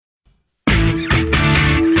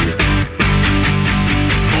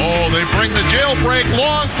break.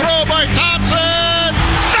 Long throw by Thompson.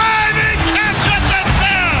 Diving catch at the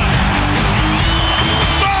 10.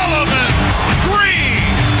 Solomon Green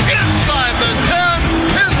inside the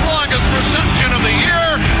 10. His longest reception of the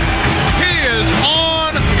year. He is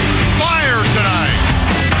on fire tonight.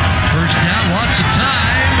 First down, lots of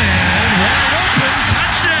time, and wide open,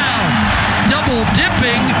 touchdown. Double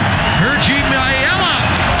dipping, Hergy Mayala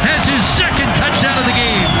has his second touchdown of the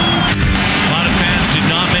game. A lot of fans did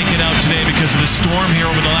not make it out today because of the storm here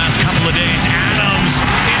over the last couple of days. Adams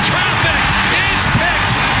in traffic is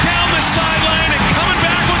picked down the sideline and coming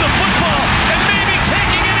back with the football and maybe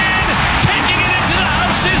taking it into the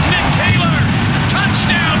house is Nick Taylor.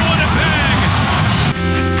 Touchdown, Winnipeg.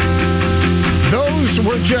 Those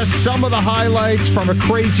were just some of the highlights from a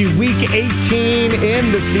crazy Week 18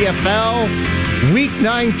 in the CFL. Week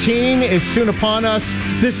 19 is soon upon us.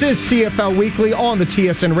 This is CFL Weekly on the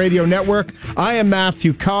TSN Radio Network. I am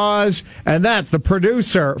Matthew Cause, and that's the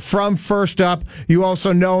producer from First Up. You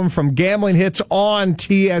also know him from Gambling Hits on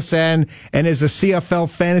TSN and is a CFL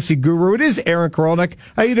fantasy guru. It is Aaron Korolnik.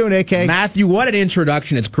 How you doing, AK? Matthew, what an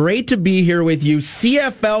introduction. It's great to be here with you.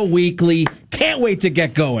 CFL Weekly. Can't wait to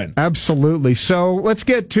get going. Absolutely. So let's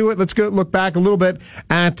get to it. Let's go look back a little bit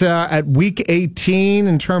at Week 18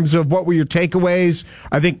 in terms of what were your takeaways.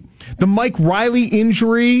 I think the Mike Riley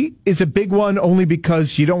injury is a big one only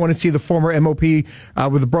because you don't want to see the former MOP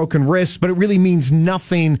with a broken wrist, but it really means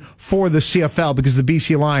nothing for the CFL because the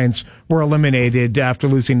BC Lions were eliminated after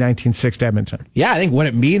losing 19-6 to Edmonton. Yeah, I think what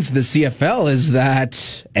it means to the CFL is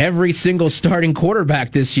that every single starting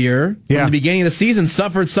quarterback this year from the beginning of the season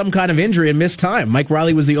suffered some kind of injury and missed time. Mike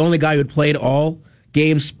Riley was the only guy who had played all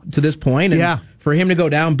games to this point, and for him to go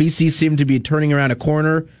down, BC seemed to be turning around a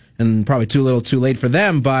corner, and probably too little too late for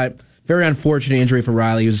them, but very unfortunate injury for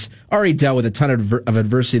Riley, who's already dealt with a ton of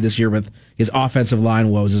adversity this year with his offensive line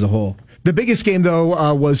woes as a whole. The biggest game,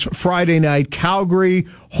 though, was Friday night. Calgary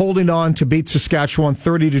holding on to beat Saskatchewan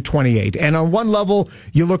 30-28. And on one level,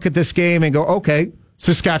 you look at this game and go, okay,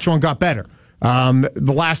 Saskatchewan got better.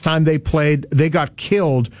 The last time they played, they got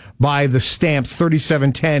killed by the Stamps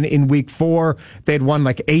 37-10 in week 4. They'd won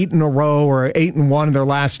like 8 in a row or 8-1 in their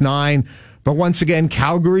last 9. But once again,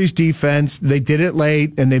 Calgary's defense, they did it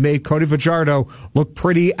late, and they made Cody Fajardo look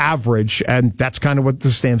pretty average, and that's kind of what the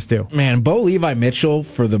Stamps do. Man, Bo Levi Mitchell,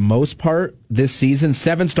 for the most part, this season,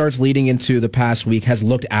 7 starts leading into the past week, has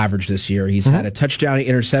looked average this year. He's had a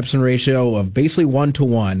touchdown-interception ratio of basically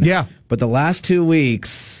 1-to-1. Yeah. But the last 2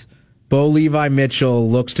 weeks, Bo Levi Mitchell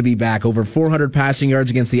looks to be back. Over 400 passing yards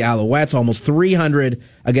against the Alouettes, almost 300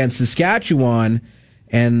 against Saskatchewan.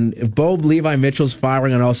 And if Bo Levi Mitchell's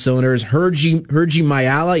firing on all cylinders, Hergy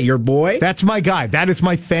Mayala, your boy. That's my guy. That is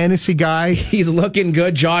my fantasy guy. He's looking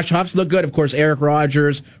good. Josh Huff's look good. Of course, Eric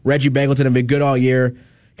Rogers, Reggie Bangleton have been good all year.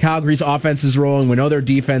 Calgary's offense is rolling. We know their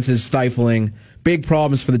defense is stifling. Big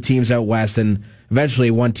problems for the teams out west and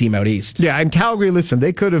eventually one team out east. Yeah, and Calgary, listen,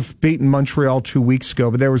 they could have beaten Montreal 2 weeks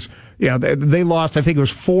ago, but there was, they lost, I think it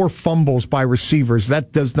was 4 fumbles by receivers.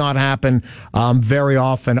 That does not happen very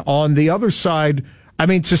often. On the other side, I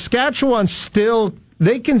mean, Saskatchewan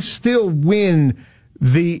they can still win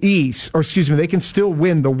the East, or excuse me, they can still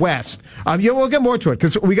win the West. We'll get more to it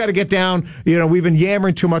because we got to get down. We've been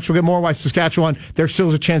yammering too much. We'll get more why Saskatchewan, there's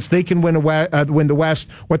still a chance they can win the West,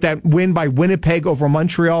 what that win by Winnipeg over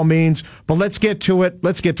Montreal means. But let's get to it.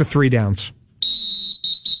 Let's get to 3 downs.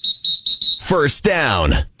 First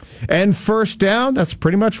down. And first down, that's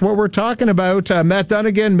pretty much what we're talking about. Matt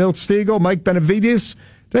Dunnigan, Milt Stegall, Mike Benavides.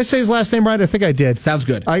 Did I say his last name right? I think I did. Sounds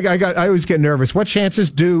good. I always get nervous. What chances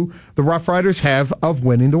do the Rough Riders have of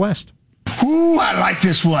winning the West? Ooh, I like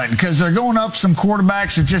this one because they're going up some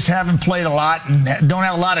quarterbacks that just haven't played a lot and don't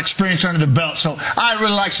have a lot of experience under the belt. So I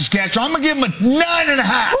really like Saskatchewan. I'm going to give them a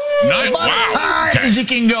 9.5. About as high as you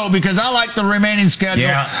can go because I like the remaining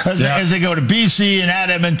schedule as they go to BC and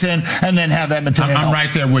at Edmonton and then have Edmonton. I'm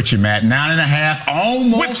right there with you, Matt. 9.5,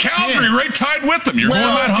 almost with Calgary 10. right tied with them. You're going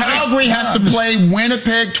that high. Calgary has to play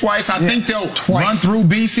Winnipeg twice. I think they'll run through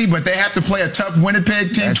BC, but they have to play a tough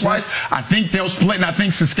Winnipeg team twice. I think they'll split, and I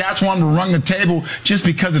think Saskatchewan will run the table just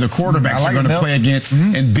because of the quarterbacks they're going to play against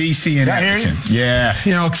in BC and Edmonton. Yeah.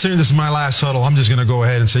 Considering this is my last huddle, I'm just going to go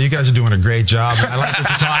ahead and say you guys are doing a great job. I like what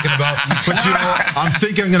you're talking about. But, I'm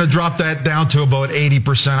thinking I'm going to drop that down to about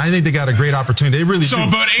 80%. I think they got a great opportunity. They really do. So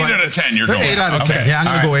about 8 out of 10 you're going. 8 out of 10. Yeah, I'm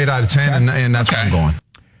going to go 8 out of 10, and that's where I'm going.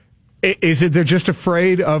 Is it they're just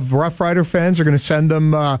afraid of Rough Rider fans are going to send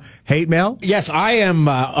them hate mail? Yes, I am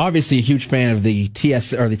obviously a huge fan of the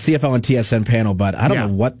CFL and TSN panel, but I don't know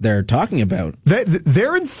what they're talking about.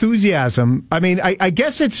 Their enthusiasm, I mean, I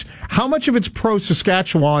guess it's how much of it's pro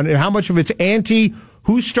Saskatchewan and how much of it's anti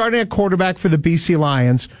who's starting at quarterback for the BC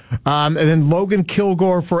Lions, and then Logan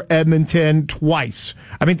Kilgore for Edmonton twice.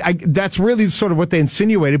 I mean, that's really sort of what they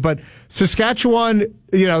insinuated, but Saskatchewan,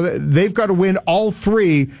 they've got to win all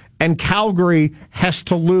three, and Calgary has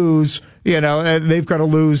to lose. They've got to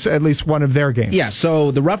lose at least one of their games. Yeah,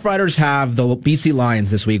 so the Rough Riders have the BC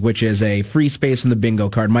Lions this week, which is a free space in the bingo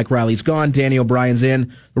card. Mike Riley's gone, Danny O'Brien's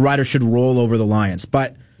in. The Riders should roll over the Lions.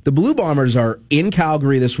 But the Blue Bombers are in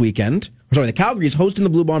Calgary this weekend. The Calgary is hosting the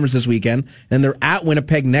Blue Bombers this weekend, and they're at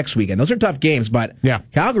Winnipeg next weekend. Those are tough games, but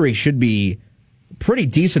Calgary should be pretty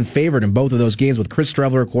decent favorite in both of those games with Chris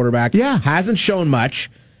Streveler, quarterback. Yeah. Hasn't shown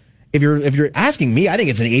much. If you're asking me, I think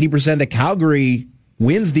it's an 80% that Calgary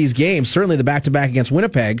wins these games. Certainly the back-to-back against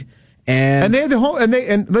Winnipeg, and they have the whole.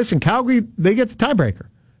 And listen, Calgary, they get the tiebreaker.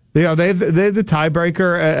 They have the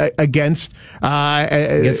tiebreaker against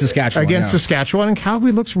Saskatchewan. Saskatchewan, and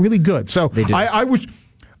Calgary looks really good. So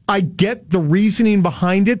I get the reasoning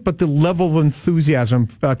behind it, but the level of enthusiasm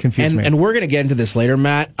confused me. And we're going to get into this later,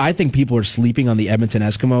 Matt. I think people are sleeping on the Edmonton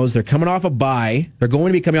Eskimos. They're coming off a bye. They're going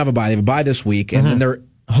to be coming off a bye. They have a bye this week, and then they're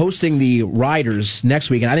hosting the Riders next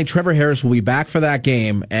week. And I think Trevor Harris will be back for that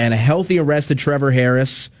game. And a healthy, arrested Trevor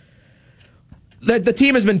Harris. The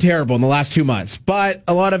team has been terrible in the last 2 months, but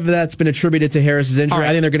a lot of that's been attributed to Harris's injury. Right.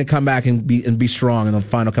 I think they're going to come back and be strong in the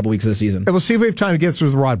final couple weeks of the season. We'll see if we have time to get through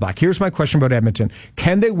the Rod Black. Here's my question about Edmonton.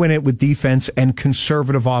 Can they win it with defense and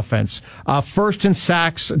conservative offense? First in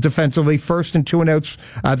sacks defensively, first in 2-and-outs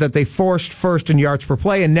that they forced, first in yards per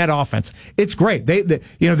play, and net offense. It's great. The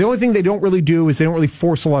only thing they don't really do is they don't really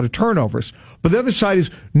force a lot of turnovers. But the other side is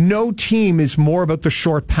no team is more about the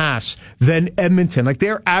short pass than Edmonton. Like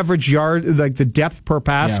their average yard, like the depth per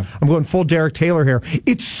pass. Yeah. I'm going full Derek Taylor here.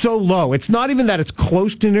 It's so low. It's not even that it's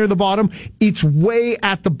close to near the bottom. It's way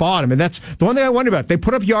at the bottom. And that's the one thing I wonder about. They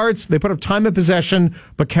put up yards, they put up time of possession,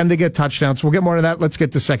 but can they get touchdowns? We'll get more to that. Let's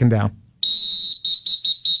get to second down.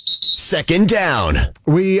 Second down.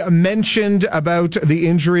 We mentioned about the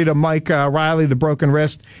injury to Mike Riley, the broken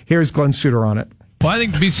wrist. Here's Glenn Suter on it. Well, I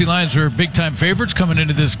think the BC Lions were big-time favorites coming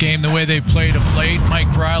into this game, the way they played of late.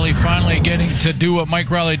 Mike Riley finally getting to do what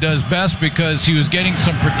Mike Riley does best because he was getting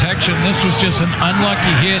some protection. This was just an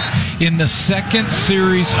unlucky hit in the second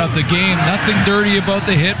series of the game. Nothing dirty about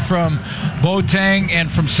the hit from Boateng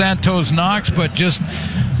and from Santos Knox, but just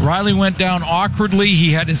Riley went down awkwardly.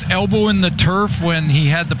 He had his elbow in the turf when he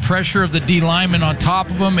had the pressure of the D lineman on top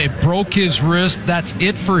of him. It broke his wrist. That's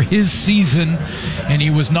it for his season, and he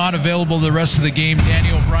was not available the rest of the game.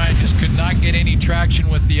 Danny O'Brien just could not get any traction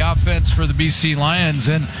with the offense for the BC Lions,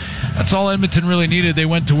 and that's all Edmonton really needed. They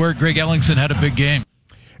went to work. Greg Ellingson had a big game.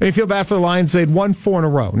 And you feel bad for the Lions. They'd won 4 in a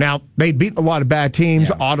row. Now, they beat a lot of bad teams,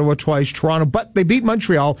 Ottawa twice, Toronto, but they beat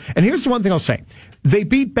Montreal. And here's the one thing I'll say. They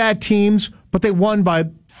beat bad teams, but they won by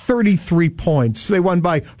 33 points. They won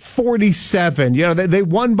by 47. They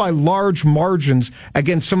won by large margins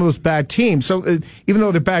against some of those bad teams. So even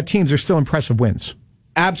though they're bad teams, they're still impressive wins.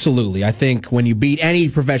 Absolutely. I think when you beat any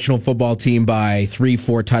professional football team by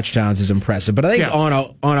 3-4 touchdowns is impressive. But I think on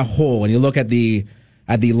a whole, when you look at the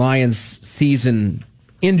Lions season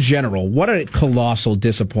in general, what a colossal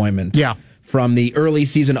disappointment. Yeah. From the early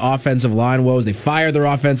season offensive line woes. They fired their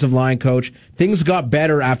offensive line coach. Things got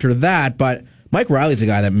better after that, but Mike Riley's a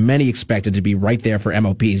guy that many expected to be right there for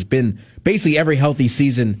MOP. He's been basically every healthy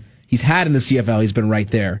season he's had in the CFL, he's been right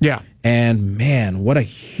there. Yeah. And man, what a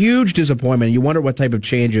huge disappointment. You wonder what type of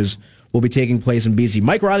changes will be taking place in BC.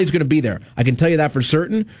 Mike Riley's going to be there. I can tell you that for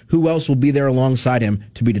certain. Who else will be there alongside him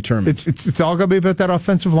to be determined? It's all going to be about that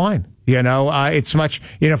offensive line. It's much,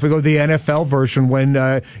 if we go to the NFL version when,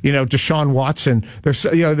 Deshaun Watson,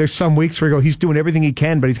 there's some weeks where we go, he's doing everything he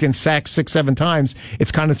can, but he's getting sacked 6-7 times.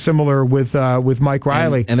 It's kind of similar with Mike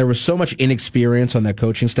Riley. And there was so much inexperience on that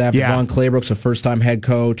coaching staff. Yeah. Vaughn Claybrook's a first-time head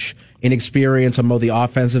coach, inexperience on both the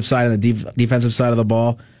offensive side and the defensive side of the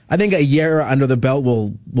ball. I think a year under the belt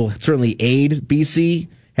will certainly aid BC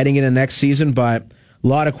heading into next season, but a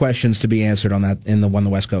lot of questions to be answered on that on the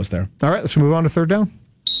West Coast there. All right, let's move on to third down.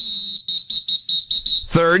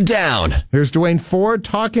 Third down. Here's Dwayne Ford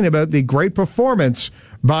talking about the great performance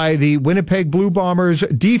by the Winnipeg Blue Bombers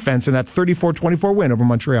defense in that 34-24 win over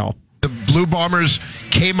Montreal. The Blue Bombers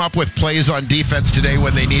came up with plays on defense today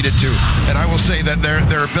when they needed to. And I will say that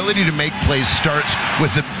their ability to make plays starts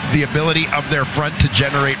with the ability of their front to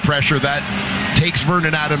generate pressure. That takes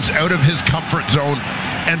Vernon Adams out of his comfort zone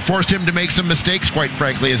and forced him to make some mistakes, quite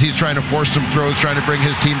frankly, as he's trying to force some throws, trying to bring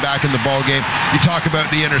his team back in the ball game. You talk about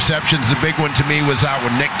the interceptions. The big one to me was that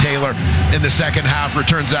when Nick Taylor in the second half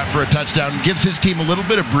returns that for a touchdown, gives his team a little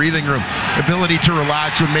bit of breathing room, ability to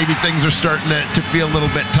relax when maybe things are starting to feel a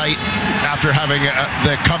little bit tight after having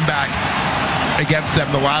the comeback against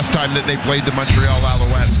them the last time that they played the Montreal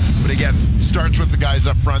Alouettes. But again, starts with the guys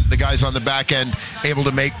up front, the guys on the back end able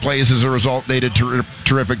to make plays as a result. They did a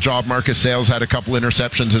terrific job. Marcus Sayles had a couple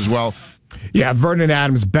interceptions as well. Yeah, Vernon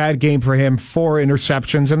Adams, bad game for him, 4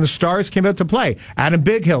 interceptions, and the Stars came out to play. Adam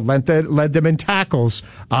Bighill led them in tackles.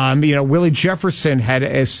 Willie Jefferson had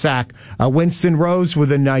a sack. Winston Rose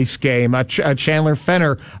with a nice game. Chandler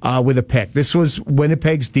Fenner with a pick. This was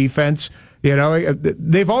Winnipeg's defense.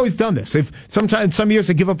 They've always done this. Some years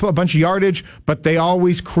they give up a bunch of yardage, but they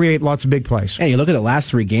always create lots of big plays. And you look at the last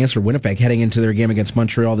 3 games for Winnipeg heading into their game against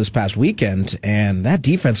Montreal this past weekend, and that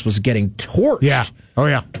defense was getting torched. Yeah. Oh,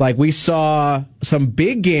 yeah. Like, we saw some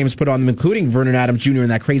big games put on them, including Vernon Adams Jr. in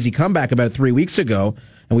that crazy comeback about 3 weeks ago.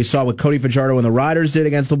 And we saw what Cody Fajardo and the Riders did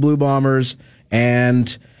against the Blue Bombers.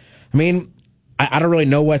 And, I don't really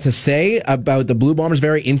know what to say about the Blue Bombers.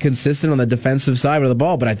 Very inconsistent on the defensive side of the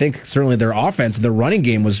ball, but I think certainly their offense, their running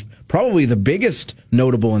game was probably the biggest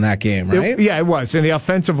notable in that game, right? It was. And the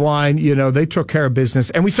offensive line, they took care of business.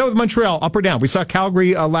 And we saw with Montreal, up or down. We saw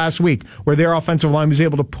Calgary last week, where their offensive line was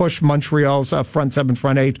able to push Montreal's front 7,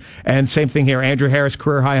 front 8. And same thing here. Andrew Harris,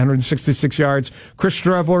 career high, 166 yards. Chris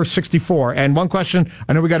Streveler, 64. And one question,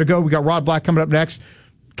 I know we got to go. We got Rod Black coming up next.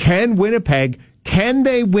 Can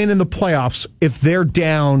they win in the playoffs if they're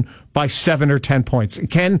down by 7 or 10 points?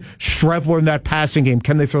 Can Streveler in that passing game,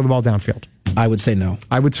 can they throw the ball downfield? I would say no.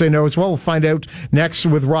 I would say no as well. We'll find out next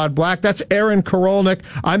with Rod Black. That's Aaron Korolnik.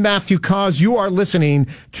 I'm Matthew Cause. You are listening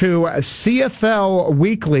to CFL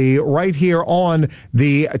Weekly right here on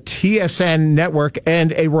the TSN network.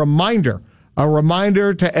 And a reminder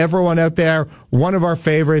to everyone out there, one of our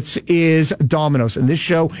favorites is Domino's. And this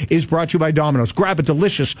show is brought to you by Domino's. Grab a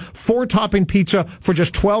delicious 4-topping pizza for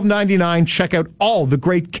just $12.99. Check out all the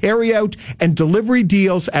great carry-out and delivery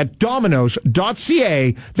deals at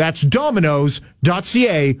Domino's.ca. That's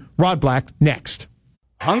Domino's.ca. Rod Black, next.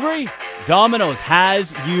 Hungry? Domino's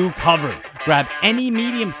has you covered. Grab any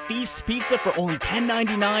medium feast pizza for only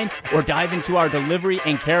 $10.99 or dive into our delivery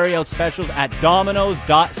and carry-out specials at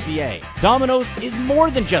Domino's.ca. Domino's is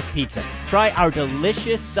more than just pizza. Try our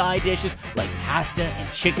delicious side dishes like pasta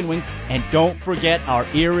and chicken wings, and don't forget our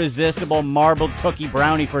irresistible marbled cookie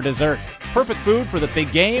brownie for dessert. Perfect food for the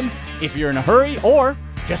big game, if you're in a hurry, or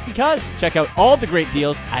just because. Check out all the great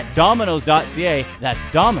deals at Domino's.ca. That's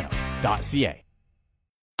Domino's.ca.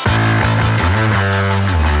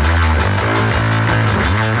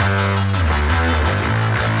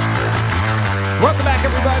 Welcome back,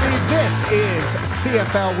 everybody. This is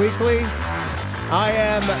CFL Weekly. I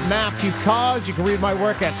am Matthew Cause. You can read my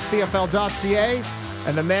work at CFL.ca.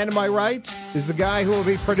 And the man to my right is the guy who will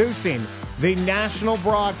be producing the national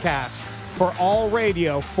broadcast for all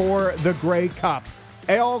radio for the Grey Cup.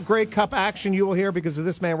 All Grey Cup action you will hear because of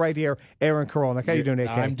this man right here, Aaron Korolnik. How you doing, AK?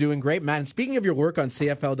 I'm doing great, Matt. And speaking of your work on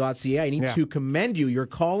CFL.ca, I need to commend you. Your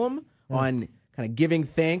column on kind of giving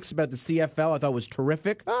thanks about the CFL, I thought was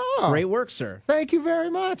terrific. Oh, great work, sir. Thank you very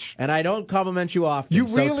much. And I don't compliment you often.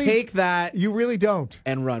 So take that. You really don't.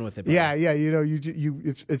 And run with it. Buddy. Yeah.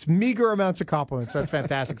 It's meager amounts of compliments. That's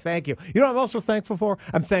fantastic. Thank you. You know what I'm also thankful for?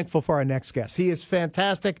 I'm thankful for our next guest. He is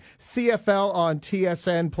fantastic. CFL on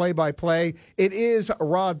TSN play-by-play. It is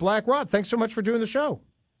Rod Black. Rod, thanks so much for doing the show.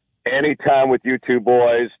 Anytime with you two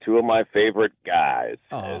boys, two of my favorite guys,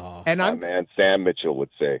 and my man Sam Mitchell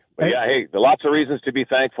would say. But there are lots of reasons to be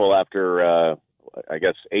thankful after,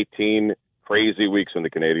 18 crazy weeks in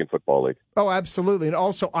the Canadian Football League. Oh, absolutely. And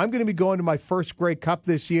also, I'm going to be going to my first Grey Cup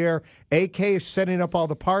this year. AK is setting up all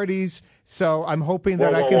the parties, so I'm hoping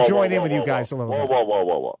that I can join in with you guys a little bit.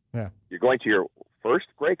 Whoa. Yeah. You're going to your first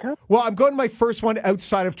Grey Cup? Well, I'm going to my first one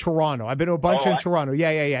outside of Toronto. I've been to a bunch in Toronto.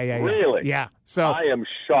 Yeah. Really? Yeah. So I am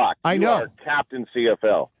shocked. I know. You are Captain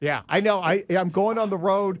CFL. Yeah, I know. I'm going on the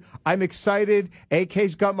road. I'm excited.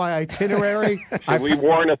 AK's got my itinerary. Should we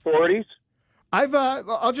warn authorities?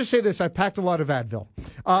 I'll just say this. I packed a lot of Advil.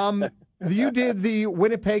 You did the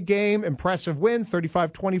Winnipeg game. Impressive win,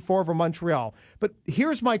 35-24 over Montreal. But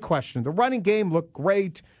here's my question. The running game looked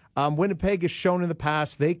great. Winnipeg has shown in the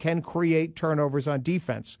past they can create turnovers on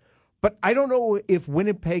defense. But I don't know if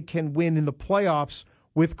Winnipeg can win in the playoffs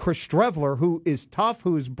with Chris Streveler, who is tough,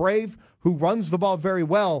 who is brave, who runs the ball very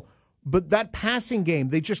well. But that passing game,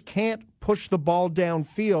 they just can't push the ball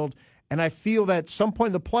downfield. And I feel that at some point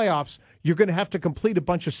in the playoffs, you're going to have to complete a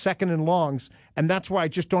bunch of second and longs. And that's why I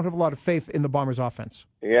just don't have a lot of faith in the Bombers' offense.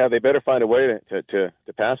 Yeah, they better find a way to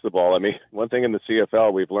pass the ball. I mean, one thing in the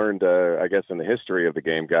CFL we've learned, I guess, in the history of the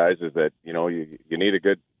game, guys, is that, you need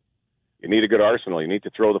a good arsenal. You need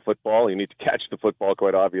to throw the football. You need to catch the football,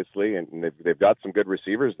 quite obviously. And they've got some good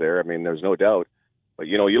receivers there. I mean, there's no doubt. But,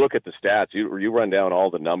 you look at the stats. You run down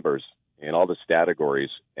all the numbers. in all the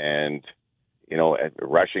categories. And,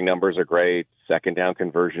 rushing numbers are great. Second down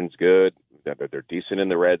conversion's good. They're decent in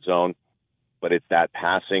the red zone. But it's that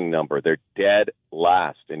passing number. They're dead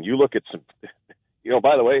last. And you look at some,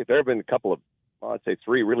 by the way, there have been a couple of, I'd say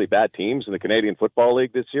 3 really bad teams in the Canadian Football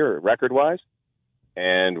League this year, record-wise.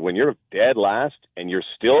 And when you're dead last and you're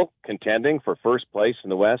still contending for first place in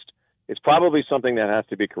the West, it's probably something that has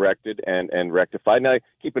to be corrected and rectified. Now,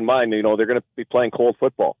 keep in mind, they're going to be playing cold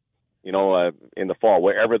football, in the fall,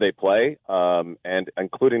 wherever they play, and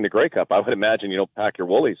including the Grey Cup. I would imagine, pack your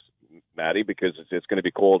woolies, Maddie, because it's going to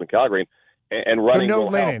be cold in Calgary. And running so no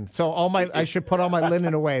linen. So I should put all my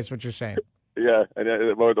linen away, is what you're saying. Yeah, and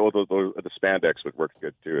the spandex would work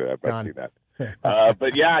good too. I've seen that.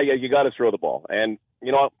 But you got to throw the ball. And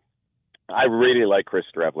I really like Chris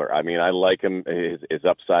Streveler. I mean, I like him, his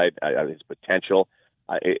upside, his potential.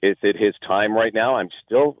 Is it his time right now? I'm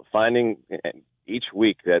still finding each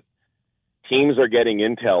week that teams are getting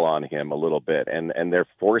intel on him a little bit, and they're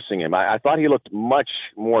forcing him. I thought he looked much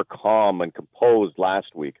more calm and composed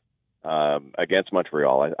last week against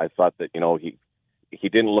Montreal. I thought that he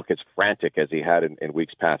didn't look as frantic as he had in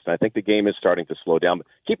weeks past. And I think the game is starting to slow down. But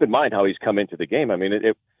keep in mind how he's come into the game. I mean,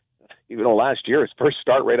 last year, his first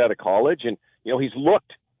start right out of college, and, he's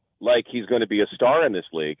looked like he's going to be a star in this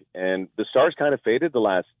league. And the stars kind of faded the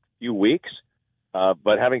last few weeks.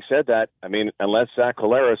 But having said that, I mean, unless Zach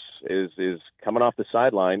Collaros is coming off the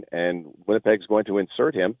sideline and Winnipeg's going to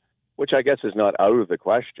insert him, which I guess is not out of the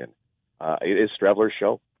question, it is Streveler's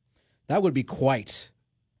show. That would be quite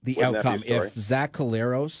the outcome if Zach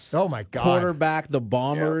Collaros, oh my God, quarterback the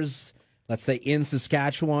Bombers, let's say in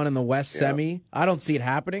Saskatchewan in the West Semi. I don't see it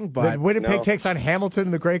happening, but Winnipeg takes on Hamilton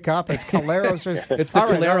in the Grey Cup. It's Collaros. It's the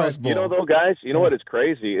Collaros Bowl. Though, guys, what is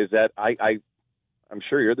crazy is that I'm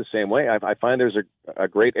sure you're the same way. I find there's a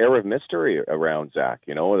great air of mystery around Zach.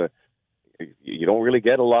 You don't really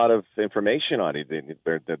get a lot of information on it.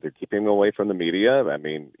 They're keeping him away from the media. I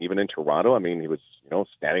mean, even in Toronto, he was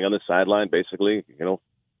standing on the sideline, basically,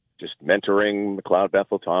 just mentoring McLeod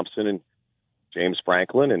Bethel Thompson and James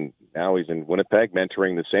Franklin, and now he's in Winnipeg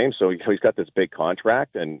mentoring the same. So he's got this big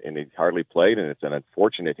contract, and he hardly played, and it's an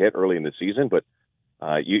unfortunate hit early in the season. But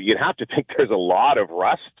you'd have to think there's a lot of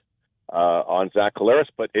rust on Zach Collaros.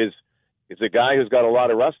 But is a guy who's got a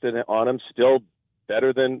lot of rust on him still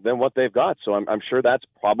better than what they've got? So I'm sure that's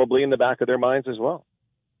probably in the back of their minds as well.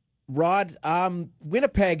 Rod,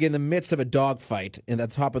 Winnipeg in the midst of a dogfight in the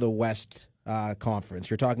top of the West Conference.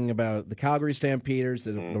 You're talking about the Calgary Stampeders,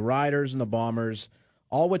 the Riders, and the Bombers,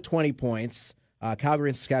 all with 20 points. Calgary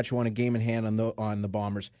and Saskatchewan a game in hand on the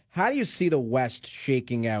Bombers. How do you see the West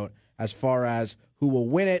shaking out as far as who will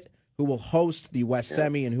win it, who will host the West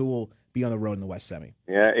Semi, and who will be on the road in the West Semi?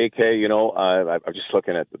 Yeah, AK, I'm just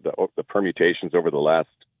looking at the permutations over the last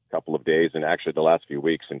couple of days and actually the last few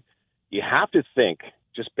weeks, and you have to think,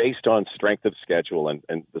 just based on strength of schedule and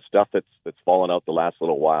the stuff that's fallen out the last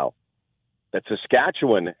little while, that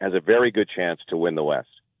Saskatchewan has a very good chance to win the West.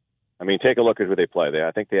 I mean, take a look at who they play.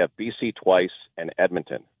 I think they have BC twice and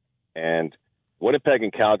Edmonton. And Winnipeg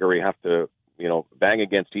and Calgary have to, bang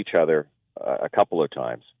against each other a couple of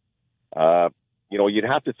times. You'd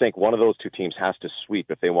have to think one of those two teams has to sweep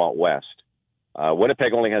if they want West.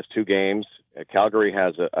 Winnipeg only has 2 games. Calgary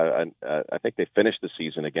has I think they finished the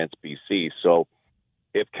season against BC. So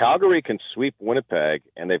if Calgary can sweep Winnipeg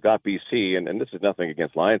and they've got BC, and this is nothing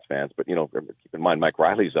against Lions fans, but, keep in mind Mike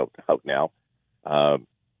Riley's out now. And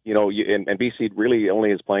BC really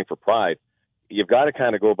only is playing for pride. You've got to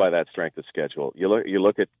kind of go by that strength of schedule. You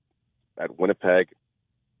look at Winnipeg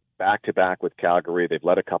back-to-back with Calgary. They've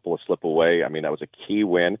let a couple of slip away. I mean, that was a key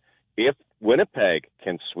win. If Winnipeg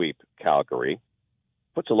can sweep Calgary,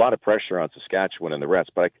 puts a lot of pressure on Saskatchewan and the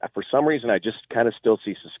rest. But for some reason, I just kind of still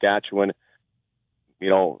see Saskatchewan,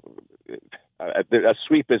 a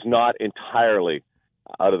sweep is not entirely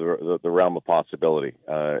out of the realm of possibility,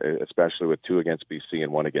 especially with 2 against BC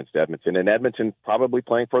and 1 against Edmonton. And Edmonton probably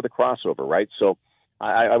playing for the crossover, right? So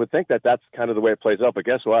I would think that's kind of the way it plays out. But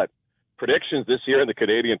guess what? Predictions this year in the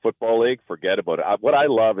Canadian Football League, forget about it. What I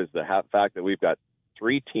love is the fact that we've got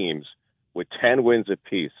 3 teams with 10 wins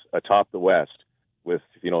apiece atop the West with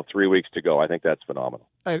 3 weeks to go. I think that's phenomenal.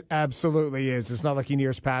 It absolutely is. It's not like in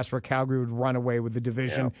years past where Calgary would run away with the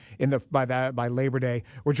division by Labor Day.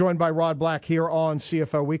 We're joined by Rod Black here on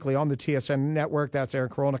CFL Weekly on the TSN Network. That's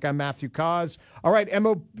Aaron Koronic. I'm Matthew Cause. All right,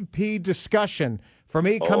 MOP discussion. For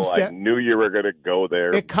me, it comes I knew you were going to go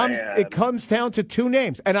there. It comes down to 2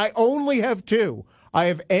 names, and I only have 2. I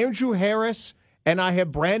have Andrew Harris and I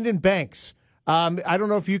have Brandon Banks. I don't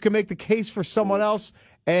know if you can make the case for someone else.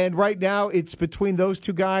 And right now, it's between those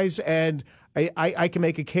 2 guys, and I can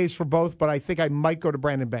make a case for both, but I think I might go to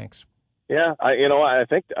Brandon Banks. Yeah, I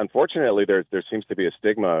think unfortunately there seems to be a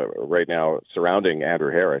stigma right now surrounding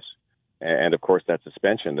Andrew Harris, and of course that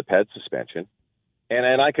suspension, the PED suspension,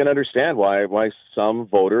 and I can understand why some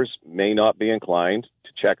voters may not be inclined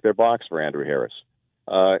to check their box for Andrew Harris.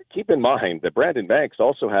 Keep in mind that Brandon Banks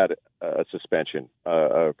also had a suspension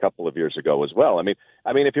a couple of years ago as well. I mean,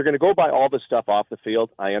 if you're going to go by all the stuff off the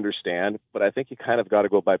field, I understand, but I think you kind of got to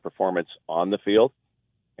go by performance on the field.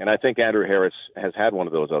 And I think Andrew Harris has had one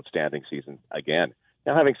of those outstanding seasons again.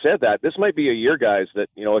 Now, having said that, this might be a year, guys, that,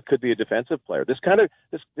 it could be a defensive player. This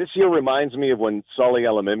year reminds me of when Sully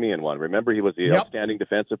Elimimian won. Remember, he was the outstanding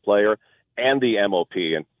defensive player and the MOP.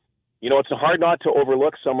 And, it's hard not to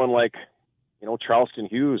overlook someone like, Charleston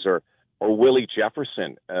Hughes or Willie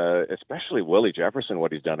Jefferson, especially Willie Jefferson,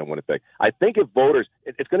 what he's done in Winnipeg. I think if voters,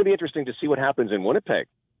 it's going to be interesting to see what happens in Winnipeg,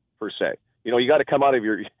 per se. You got to come out of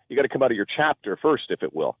your chapter first, if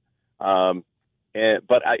it will. But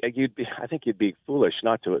I think you'd be foolish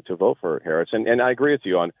not to vote for Harris. And I agree with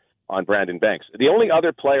you on Brandon Banks. The only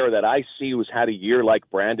other player that I see who's had a year like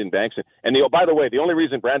Brandon Banks, by the way, the only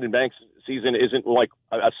reason Brandon Banks' season isn't like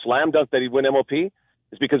a slam dunk that he'd win MOP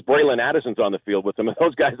is because Braylon Addison's on the field with them, and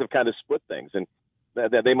those guys have kind of split things, and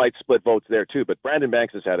they might split votes there too. But Brandon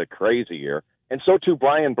Banks has had a crazy year, and so too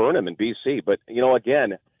Brian Burnham in BC. But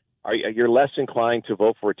again, you're less inclined to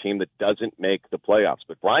vote for a team that doesn't make the playoffs.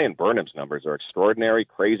 But Brian Burnham's numbers are extraordinary,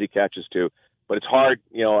 crazy catches too. But it's hard,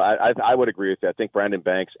 I would agree with you. I think Brandon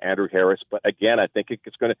Banks, Andrew Harris. But again, I think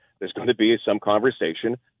there's going to be some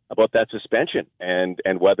conversation about that suspension and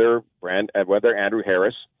whether Andrew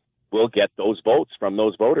Harris will get those votes from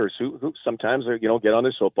those voters who sometimes are, get on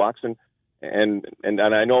their soapbox and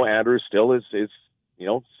I know Andrew still is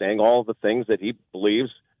saying all the things that he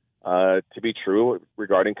believes to be true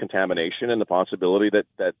regarding contamination and the possibility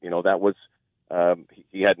that was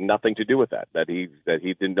he had nothing to do with that he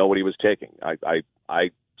didn't know what he was taking. I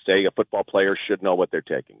say a football player should know what they're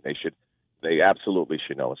taking. They absolutely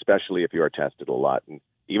should know, especially if you are tested a lot. And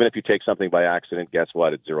even if you take something by accident, guess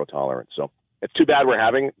what? It's zero tolerance. So it's too bad we're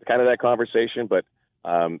having kind of that conversation, but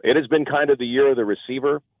it has been kind of the year of the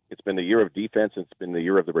receiver. It's been the year of defense. It's been the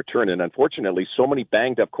year of the return. And unfortunately, so many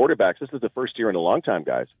banged up quarterbacks. This is the first year in a long time,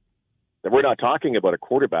 guys, that we're not talking about a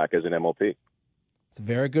quarterback as an MOP. It's a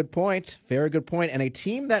very good point. Very good point. And a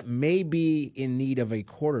team that may be in need of a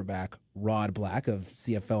quarterback, Rod Black of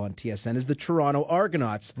CFL on TSN, is the Toronto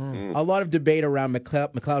Argonauts. A lot of debate around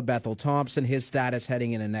McLeod Bethel Thompson, his status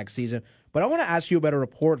heading into next season. But I want to ask you about a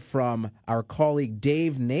report from our colleague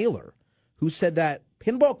Dave Naylor, who said that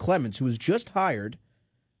Pinball Clemens, who was just hired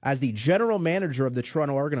as the general manager of the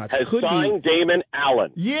Toronto Argonauts, has signed Damon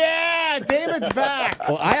Allen. Yeah, Damon's back.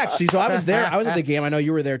 Well, I was there. I was at the game. I know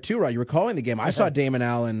you were there too, Rod. You were calling the game. I saw Damon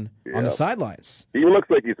Allen on the sidelines. He looks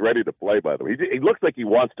like he's ready to play, by the way. He looks like he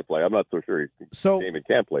wants to play. I'm not so sure Damon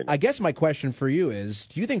can play now. I guess my question for you is,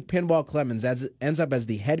 do you think Pinball Clemens ends up as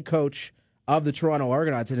the head coach of the Toronto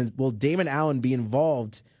Argonauts, and will Damon Allen be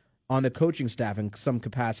involved on the coaching staff in some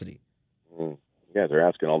capacity? You guys are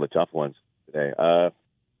asking all the tough ones today.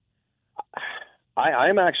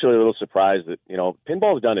 I'm actually a little surprised that,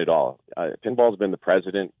 Pinball's done it all. Pinball's been the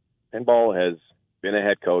president. Pinball has been a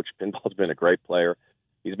head coach. Pinball's been a great player.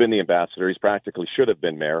 He's been the ambassador. He's practically should have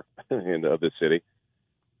been mayor of the city.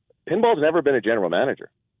 Pinball's never been a general manager.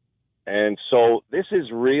 And so this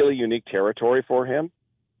is really unique territory for him.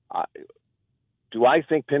 Do I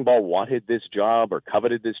think Pinball wanted this job or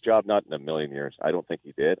coveted this job? Not in a million years. I don't think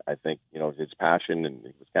he did. I think, his passion, and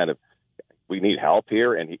he was kind of, we need help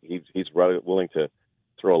here, and he's willing to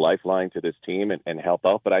throw a lifeline to this team and help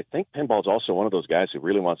out. But I think Pinball's also one of those guys who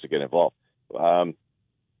really wants to get involved.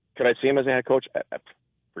 Could I see him as a head coach?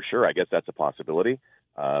 For sure. I guess that's a possibility.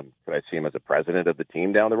 Could I see him as a president of the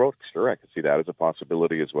team down the road? Sure, I could see that as a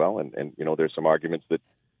possibility as well. And there's some arguments that,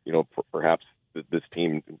 perhaps this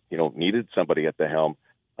team, needed somebody at the helm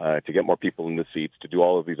to get more people in the seats, to do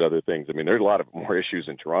all of these other things. I mean, there's a lot of more issues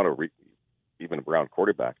in Toronto, even around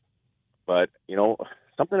quarterback. But,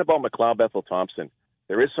 something about McLeod Bethel Thompson,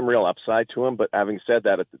 there is some real upside to him. But having said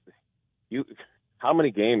that, how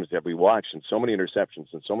many games have we watched and so many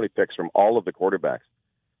interceptions and so many picks from all of the quarterbacks?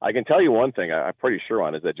 I can tell you one thing I'm pretty sure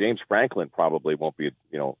on is that James Franklin probably won't be,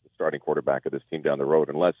 the starting quarterback of this team down the road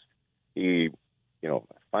unless he,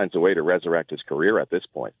 finds a way to resurrect his career at this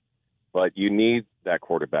point. But you need that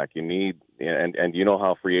quarterback. You need, and you know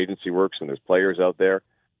how free agency works, and there's players out there.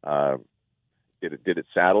 Did it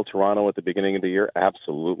saddle Toronto at the beginning of the year?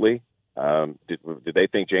 Absolutely. Did they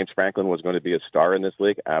think James Franklin was going to be a star in this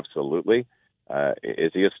league? Absolutely.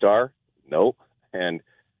 Is he a star? No. And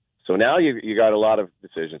So now you got a lot of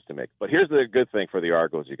decisions to make. But here's the good thing for the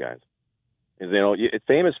Argos, you guys, is it's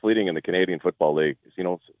fame is fleeting in the Canadian Football League.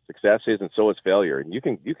 Success is, and so is failure, and you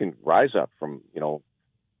can rise up from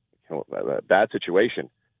a bad situation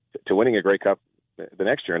to winning a Grey Cup the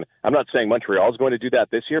next year. And I'm not saying Montreal is going to do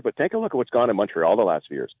that this year, but take a look at what's gone in Montreal the last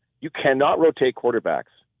few years. You cannot rotate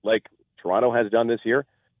quarterbacks like Toronto has done this year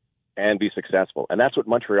and be successful. And that's what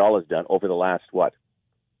Montreal has done over the last,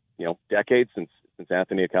 decade since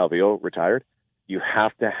Anthony Calvillo retired. You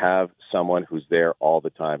have to have someone who's there all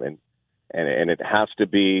the time. And it has to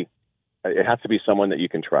be someone that you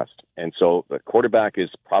can trust. And so the quarterback is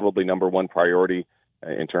probably number one priority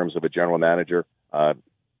in terms of a general manager.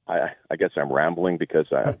 I guess I'm rambling because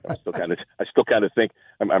I still kind of think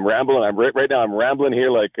I'm rambling. Right now I'm rambling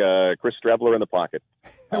here like Chris Strebler in the pocket.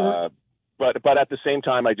 But at the same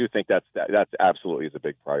time, I do think that's absolutely is a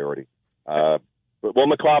big priority. Will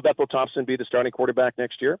McLeod Bethel Thompson be the starting quarterback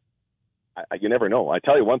next year? You never know. I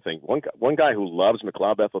tell you one thing. One guy who loves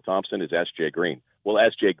McLeod Bethel Thompson is S.J. Green. Will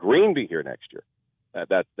S.J. Green be here next year?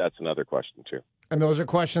 That's another question too. And those are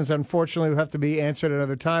questions, unfortunately, will have to be answered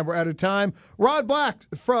another time. We're out of time. Rod Black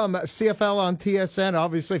from CFL on TSN.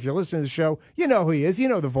 Obviously, if you're listening to the show, you know who he is. You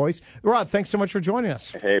know the voice. Rod, thanks so much for joining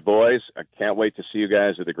us. Hey, boys. I can't wait to see you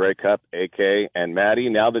guys at the Grey Cup, AK and Maddie.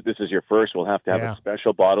 Now that this is your first, we'll have to have a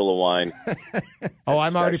special bottle of wine.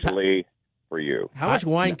 I'm already for you. How much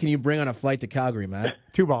wine can you bring on a flight to Calgary, Matt?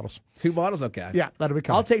 2 bottles. 2 bottles? Okay. Yeah, that'll be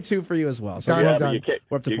coming. I'll take 2 for you as well. So we're up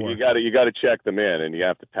to 4. You got to check them in, and you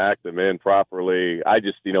have to pack them in properly.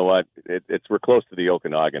 You know what? We're close to the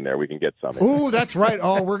Okanagan there. We can get some. Ooh, that's right.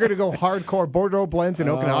 Oh, we're going to go hardcore Bordeaux blends in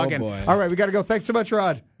Okanagan. Boy. All right, we got to go. Thanks so much,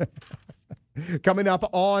 Rod. Coming up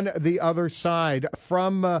on the other side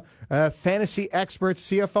from fantasy expert,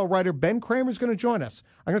 CFL writer Ben Kramer is going to join us.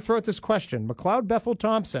 I'm going to throw out this question. McLeod Bethel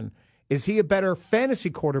Thompson, is he a better fantasy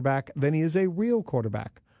quarterback than he is a real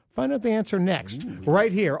quarterback? Find out the answer next,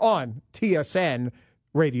 right here on TSN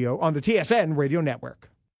Radio, on the TSN Radio Network.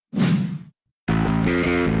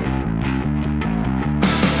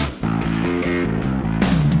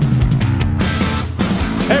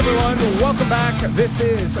 Hey everyone, welcome back. This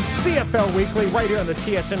is CFL Weekly right here on the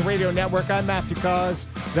TSN Radio Network. I'm Matthew Cause.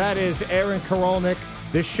 That is Aaron Karolnik.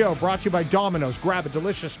 This show brought to you by Domino's. Grab a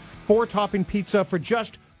delicious 4-topping pizza for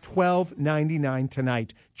just $12.99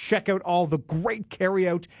 tonight. Check out all the great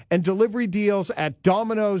carryout and delivery deals at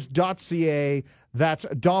Domino's.ca. That's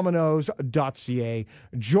Domino's.ca.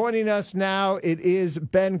 Joining us now, it is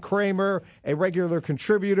Ben Kramer, a regular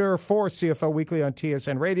contributor for CFL Weekly on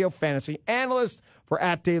TSN Radio, fantasy analyst for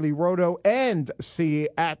 @DailyRoto and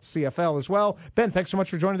at CFL as well. Ben, thanks so much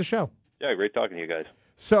for joining the show. Yeah, great talking to you guys.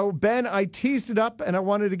 So, Ben, I teased it up, and I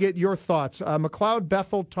wanted to get your thoughts. McLeod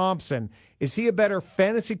Bethel Thompson, is he a better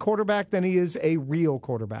fantasy quarterback than he is a real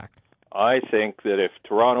quarterback? I think that if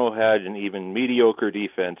Toronto had an even mediocre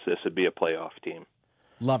defense, this would be a playoff team.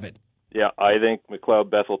 Love it. Yeah, I think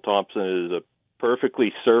McLeod Bethel Thompson is a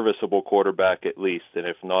perfectly serviceable quarterback at least, and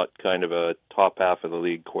if not, kind of a top half of the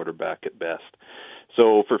league quarterback at best.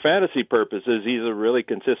 So for fantasy purposes, he's a really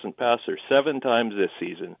consistent passer. 7 times this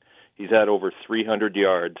season, he's had over 300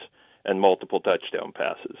 yards and multiple touchdown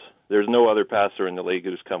passes. There's no other passer in the league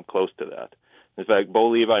who's come close to that. In fact, Bo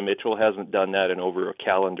Levi Mitchell hasn't done that in over a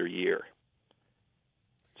calendar year.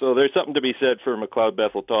 So there's something to be said for McLeod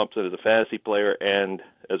Bethel Thompson as a fantasy player and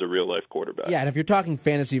as a real-life quarterback. Yeah, and if you're talking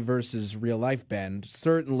fantasy versus real-life, Ben,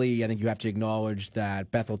 certainly I think you have to acknowledge that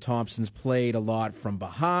Bethel Thompson's played a lot from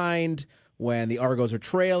behind. When the Argos are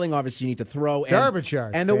trailing, obviously you need to throw. Garbage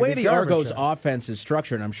yards. And the way the Argos offense is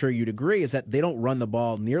structured, and I'm sure you'd agree, is that they don't run the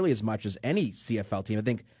ball nearly as much as any CFL team. I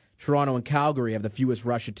think Toronto and Calgary have the fewest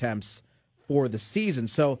rush attempts for the season.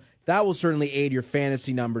 So that will certainly aid your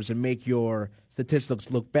fantasy numbers and make your statistics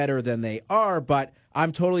look better than they are. But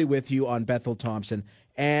I'm totally with you on Bethel Thompson.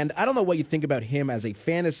 And I don't know what you think about him as a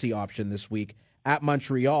fantasy option this week at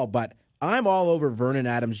Montreal, but I'm all over Vernon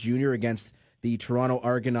Adams Jr. against the Toronto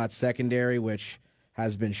Argonauts secondary, which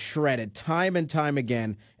has been shredded time and time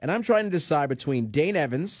again. And I'm trying to decide between Dane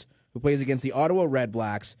Evans, who plays against the Ottawa Red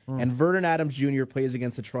Blacks, and Vernon Adams Jr., plays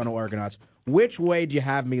against the Toronto Argonauts. Which way do you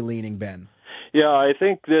have me leaning, Ben? Yeah, I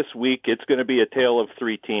think this week it's going to be a tale of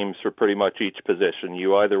 3 teams for pretty much each position.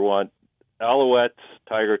 You either want Alouettes,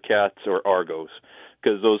 Tiger Cats, or Argos,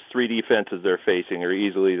 because those 3 defenses they're facing are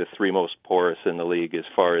easily the 3 most porous in the league as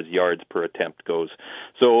far as yards per attempt goes.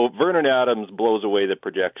 So Vernon Adams blows away the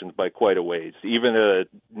projections by quite a ways. Even a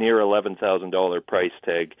near $11,000 price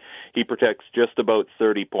tag, he protects just about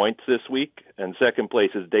 30 points this week, and second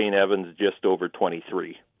place is Dane Evans, just over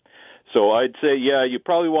 23. So I'd say, yeah, you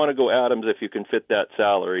probably want to go Adams if you can fit that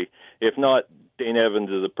salary. If not, Dane Evans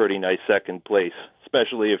is a pretty nice second place,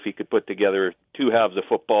 especially if he could put together two halves of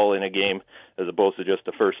football in a game as opposed to just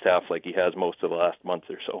the first half like he has most of the last month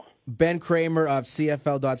or so. Ben Kramer of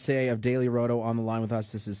CFL.ca of Daily Roto on the line with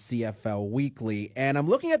us. This is CFL Weekly. And I'm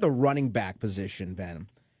looking at the running back position, Ben.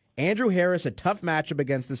 Andrew Harris, a tough matchup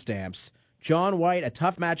against the Stamps. John White, a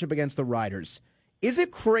tough matchup against the Riders. Is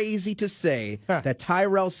it crazy to say that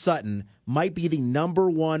Tyrell Sutton might be the number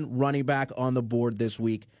one running back on the board this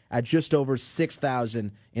week at just over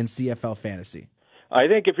 6,000 in CFL fantasy? I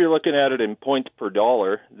think if you're looking at it in points per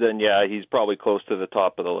dollar, then yeah, he's probably close to the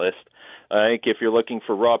top of the list. I think if you're looking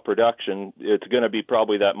for raw production, it's going to be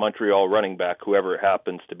probably that Montreal running back, whoever it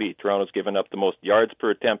happens to be. Toronto's given up the most yards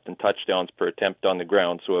per attempt and touchdowns per attempt on the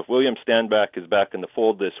ground. So if William Stanback is back in the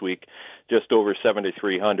fold this week, just over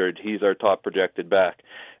 7,300, he's our top projected back.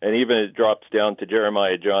 And even if it drops down to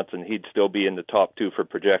Jeremiah Johnson, he'd still be in the top two for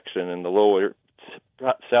projection, and the lower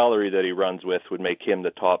salary that he runs with would make him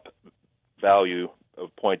the top value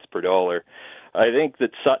of points per dollar. I think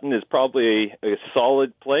that Sutton is probably a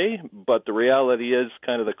solid play, but the reality is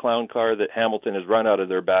kind of the clown car that Hamilton has run out of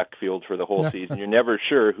their backfield for the whole season. You're never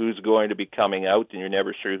sure who's going to be coming out, and you're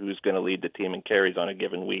never sure who's going to lead the team in carries on a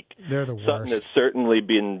given week. They're the worst. Sutton has certainly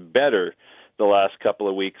been better the last couple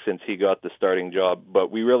of weeks since he got the starting job, but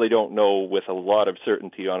we really don't know with a lot of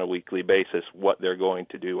certainty on a weekly basis what they're going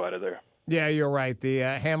to do out of there. Yeah, you're right. The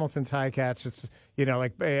Hamilton Ticats, it's,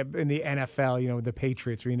 like in the NFL, the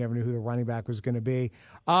Patriots, where you never knew who the running back was going to be.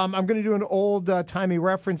 I'm going to do an old-timey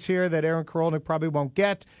reference here that Aaron Korolnik probably won't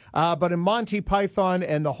get. But in Monty Python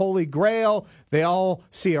and the Holy Grail, they all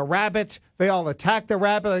see a rabbit. They all attack the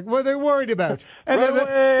rabbit. Like, what are they worried about? And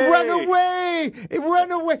run away!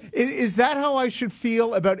 Run away! Is that how I should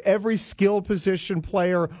feel about every skill position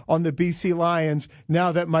player on the BC Lions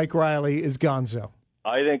now that Mike Riley is gonzo?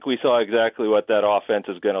 I think we saw exactly what that offense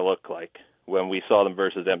is going to look like when we saw them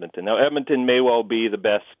versus Edmonton. Now, Edmonton may well be the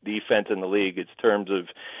best defense in the league in terms of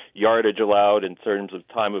yardage allowed, in terms of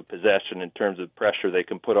time of possession, in terms of pressure they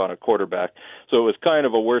can put on a quarterback. So it was kind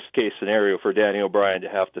of a worst-case scenario for Danny O'Brien to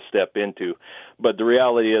have to step into. But the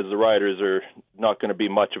reality is the Riders are not going to be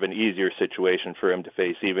much of an easier situation for him to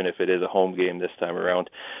face, even if it is a home game this time around.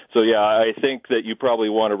 So, yeah, I think that you probably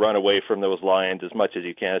want to run away from those Lions as much as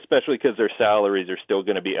you can, especially because their salaries are still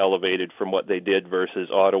going to be elevated from what they did versus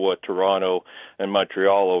Ottawa, Toronto, and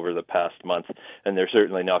Montreal over the past month. And they're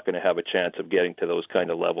certainly not going to have a chance of getting to those kind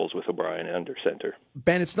of levels with O'Brien under center.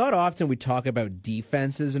 Ben, it's not often we talk about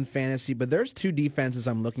defenses in fantasy, but there's two defenses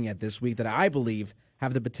I'm looking at this week that I believe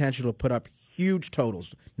have the potential to put up huge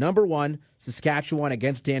totals. Number one, Saskatchewan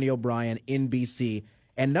against Danny O'Brien in BC.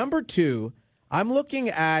 And number two, I'm looking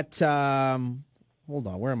at, hold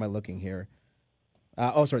on, where am I looking here?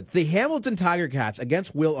 The Hamilton Tiger Cats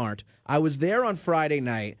against Will Arndt. I was there on Friday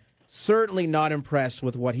night. Certainly not impressed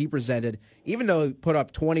with what he presented, even though he put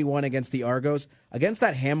up 21 against the Argos. Against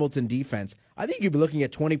that Hamilton defense, I think you'd be looking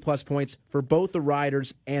at 20-plus points for both the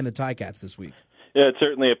Riders and the Ticats this week. Yeah, it's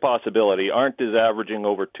certainly a possibility. Arndt is averaging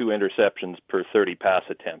over 2 interceptions per 30 pass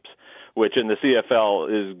attempts, which in the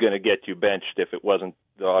CFL is going to get you benched if it wasn't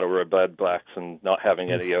the Ottawa Red Blacks and not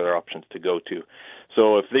having any other options to go to.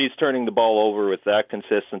 So if he's turning the ball over with that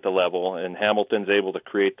consistent a level and Hamilton's able to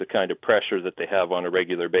create the kind of pressure that they have on a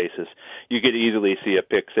regular basis, you could easily see a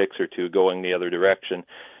pick six or two going the other direction.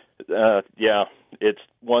 Yeah, it's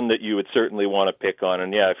one that you would certainly want to pick on.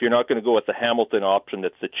 And yeah, if you're not going to go with the Hamilton option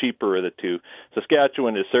that's the cheaper of the two,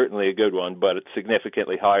 Saskatchewan is certainly a good one, but it's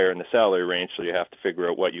significantly higher in the salary range, so you have to figure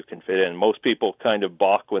out what you can fit in. Most people kind of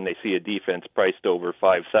balk when they see a defense priced over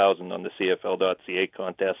 5,000 on the CFL.ca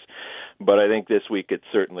contest, but I think this week it's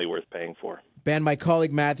certainly worth paying for. Ben, my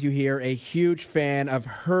colleague Matthew here, a huge fan of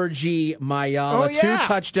Hergy Mayala. Oh, yeah. 2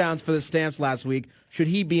 touchdowns for the Stamps last week. Should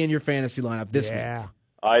he be in your fantasy lineup this week?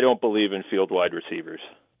 I don't believe in field wide receivers.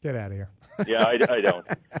 Get out of here. Yeah, I don't.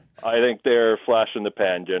 I think they're flash in the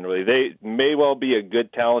pan generally. They may well be a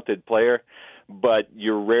good, talented player, but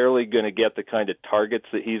you're rarely going to get the kind of targets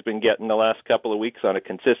that he's been getting the last couple of weeks on a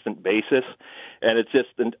consistent basis. And it's just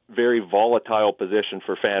a very volatile position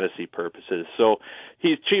for fantasy purposes. So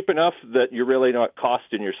he's cheap enough that you're really not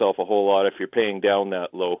costing yourself a whole lot if you're paying down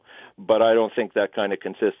that low. But I don't think that kind of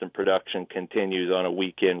consistent production continues on a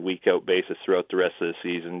week-in, week-out basis throughout the rest of the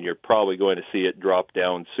season. You're probably going to see it drop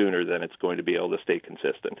down sooner than it's going to be able to stay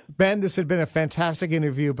consistent. Ben, this had been a fantastic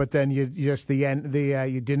interview, but then you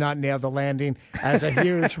did not nail the landing as a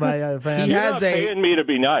huge fan. You're not paying me to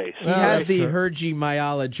be nice. He has the Hergy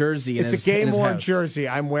Mayala jersey. It's a game-worn jersey.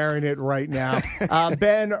 I'm wearing it right now.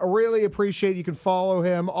 Ben, really appreciate it. You can follow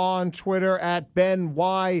him on Twitter at Ben,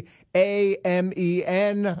 YAMEN.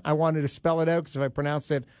 I wanted to spell it out because if I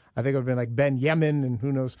pronounce it I think it would have been like Ben Yemen, and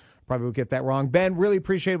who knows, probably would get that wrong. Ben, really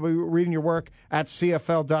appreciate reading your work at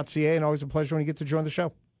CFL.ca, and always a pleasure when you get to join the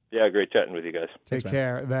show. Yeah, great chatting with you guys. Take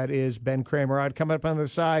care. That is Ben Kramer. All right, coming up on the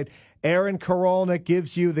side, Aaron Korolnik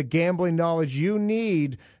gives you the gambling knowledge you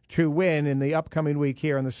need to win in the upcoming week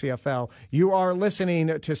here on the CFL. You are listening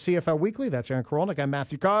to CFL Weekly. That's Aaron Korolnik. I'm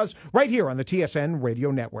Matthew Cause, right here on the TSN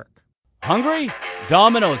Radio Network. Hungry?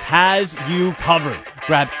 Domino's has you covered.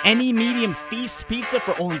 Grab any medium feast pizza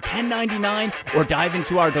for only $10.99 or dive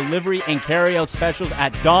into our delivery and carryout specials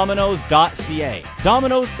at Domino's.ca.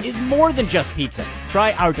 Domino's is more than just pizza.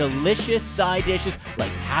 Try our delicious side dishes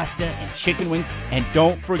like pasta and chicken wings, and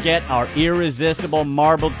don't forget our irresistible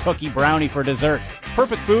marbled cookie brownie for dessert.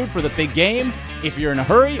 Perfect food for the big game, if you're in a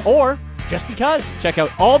hurry, or just because. Check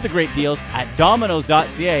out all the great deals at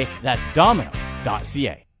Domino's.ca. That's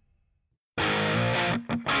Domino's.ca.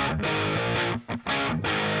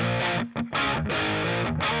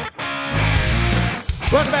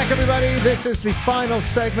 Welcome back, everybody. This is the final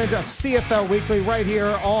segment of CFL Weekly right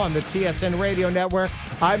here on the TSN Radio Network.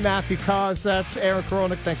 I'm Matthew Cause. That's Aaron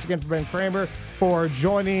Korolnik. Thanks again for Ben Kramer for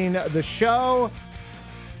joining the show.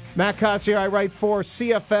 Matt Cause here. I write for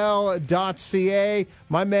CFL.ca.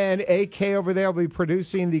 My man AK over there will be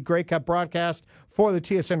producing the Grey Cup broadcast for the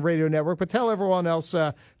TSN Radio Network. But tell everyone else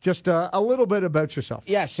just a little bit about yourself.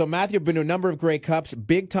 Yeah, so Matthew, I've been to a number of Grey Cups,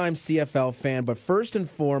 big-time CFL fan, but first and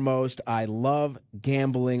foremost, I love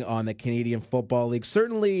gambling on the Canadian Football League.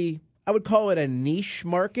 Certainly, I would call it a niche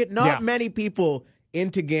market. Not many people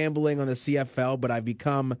into gambling on the CFL, but I've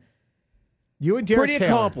become pretty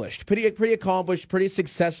accomplished, pretty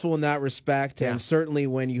successful in that respect. Yeah. And certainly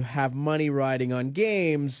when you have money riding on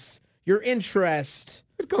games, your interest...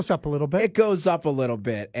 It goes up a little bit. It goes up a little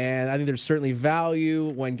bit. And I think there's certainly value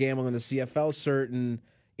when gambling on the CFL. Certain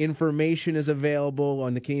information is available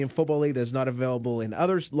on the Canadian Football League that's not available in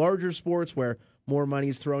other larger sports where more money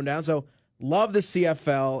is thrown down. So love the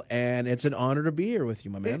CFL, and it's an honor to be here with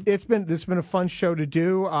you, my man. It's been a fun show to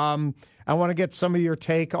do. I want to get some of your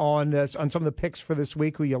take on some of the picks for this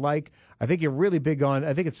week, who you like. I think you're really big on,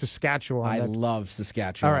 I think it's Saskatchewan. I love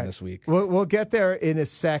Saskatchewan this week. We'll get there in a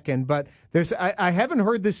second, but I haven't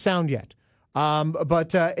heard this sound yet. But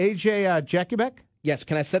AJ Jakubek? Yes,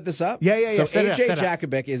 can I set this up? Yeah. So AJ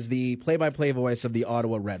Jakubek is the play-by-play voice of the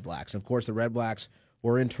Ottawa Red Blacks. Of course, the Red Blacks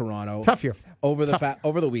were in Toronto. Tough year for them.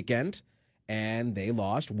 Over the weekend. And they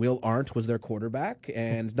lost. Will Arndt was their quarterback.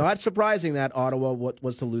 And not surprising that Ottawa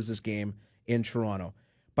was to lose this game in Toronto.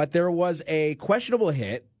 But there was a questionable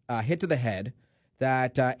hit to the head,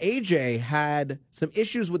 that AJ had some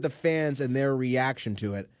issues with the fans and their reaction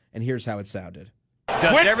to it. And here's how it sounded.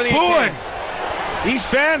 Quit booing! These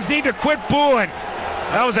fans need to quit booing.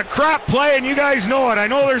 That was a crap play, and you guys know it. I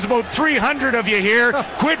know there's about 300 of you here.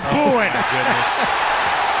 Quit booing.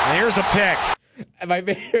 And here's a pick. My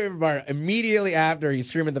favorite part, immediately after he's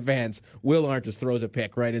screaming at the fans, Will Arndt just throws a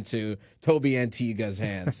pick right into Toby Antigua's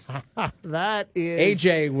hands. That is...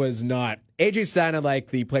 AJ sounded like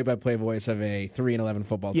the play-by-play voice of a 3-11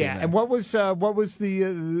 football team. Yeah, and what was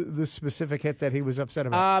the specific hit that he was upset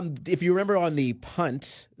about? If you remember on the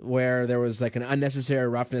punt, where there was like an unnecessary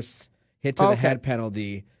roughness hit to the head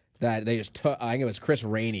penalty, that they just took, I think it was Chris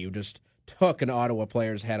Rainey who just took an Ottawa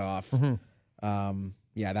player's head off. Mm-hmm.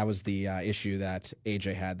 Yeah, that was the issue that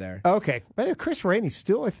AJ had there. Okay. But Chris Rainey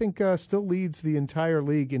still leads the entire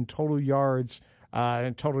league in total yards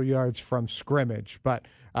from scrimmage. But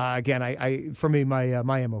again, for me, my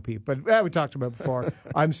MOP. But we talked about before.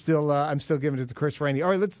 I'm still giving it to Chris Rainey. All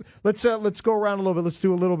right, let's go around a little bit. Let's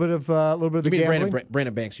do a little bit of the gambling.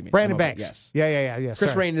 Brandon Banks, you mean? Brandon Banks. Yes. Yeah.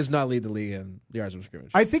 Chris Rainey does not lead the league in yards of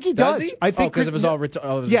scrimmage. I think he does. He? I think because of all of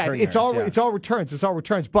his return yards. It's all returns. It's all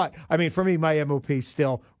returns. But I mean, for me, my MOP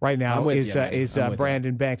still right now is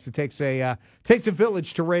Brandon Banks. It takes a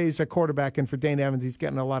village to raise a quarterback, and for Dane Evans, he's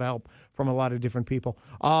getting a lot of help from a lot of different people.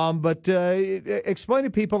 But explain to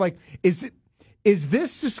people, like, is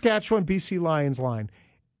this Saskatchewan BC Lions line?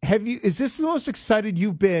 Is this the most excited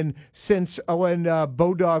you've been since when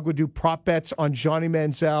Bodog would do prop bets on Johnny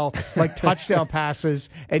Manziel, like touchdown passes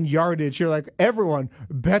and yardage? You're like, everyone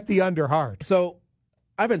bet the under hard. So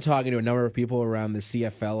I've been talking to a number of people around the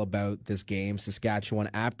CFL about this game, Saskatchewan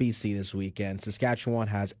at BC this weekend. Saskatchewan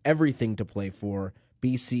has everything to play for.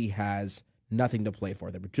 BC has nothing to play for.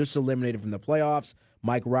 They were just eliminated from the playoffs.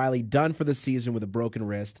 Mike Riley done for the season with a broken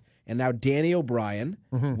wrist. And now Danny O'Brien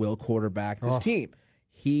will quarterback this team.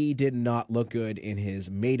 He did not look good in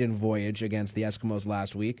his maiden voyage against the Eskimos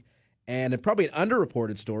last week. And probably an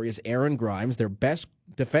underreported story is Aaron Grimes, their best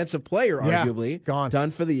defensive player, arguably,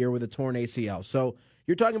 done for the year with a torn ACL. So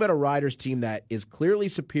you're talking about a Riders team that is clearly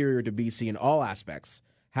superior to BC in all aspects.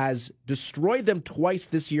 has destroyed them twice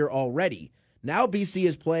this year already. Now BC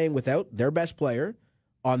is playing without their best player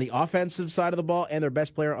on the offensive side of the ball and their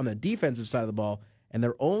best player on the defensive side of the ball, and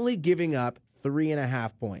they're only giving up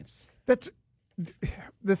 3.5 points. That's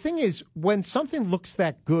the thing is, when something looks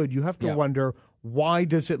that good, you have to wonder, why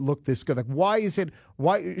does it look this good? Like, why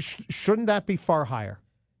shouldn't that be far higher?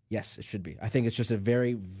 Yes, it should be. I think it's just a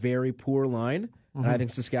very, very poor line, and I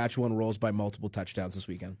think Saskatchewan rolls by multiple touchdowns this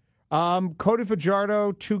weekend. Cody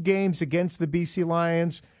Fajardo, 2 games against the BC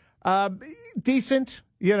Lions. Decent,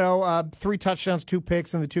 3 touchdowns, 2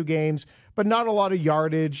 picks in the 2 games, but not a lot of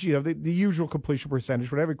yardage. The usual completion percentage,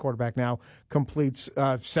 but every quarterback now completes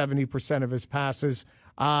 70% of his passes.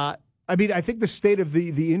 I think the state of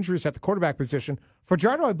the injuries at the quarterback position,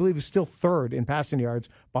 Fajardo, I believe, is still 3rd in passing yards,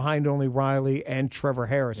 behind only Riley and Trevor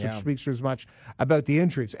Harris, which speaks as much about the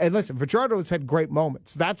injuries. And listen, Fajardo has had great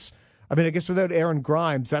moments. I guess without Aaron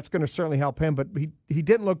Grimes, that's going to certainly help him, but he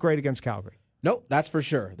didn't look great against Calgary. No, that's for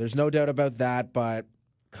sure. There's no doubt about that, but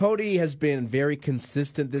Cody has been very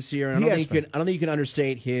consistent this year, and I don't think you can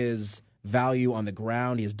understate his value on the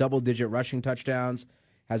ground. He has double-digit rushing touchdowns,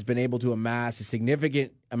 has been able to amass a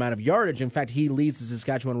significant amount of yardage. In fact, he leads the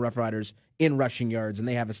Saskatchewan Roughriders in rushing yards, and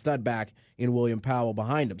they have a stud back in William Powell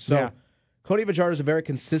behind him. So Cody Fajardo is a very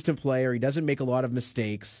consistent player. He doesn't make a lot of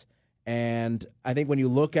mistakes. And I think when you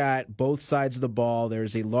look at both sides of the ball,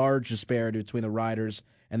 there's a large disparity between the Riders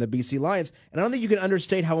and the BC Lions. And I don't think you can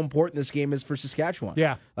understate how important this game is for Saskatchewan.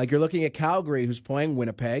 Yeah. Like, you're looking at Calgary, who's playing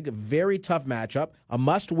Winnipeg, a very tough matchup, a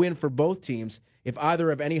must-win for both teams if either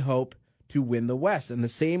have any hope to win the West. And the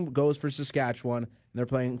same goes for Saskatchewan, and they're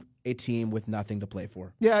playing a team with nothing to play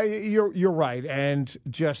for. Yeah, you're right. And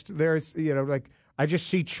just there's, I just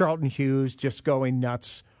see Charlton Hughes just going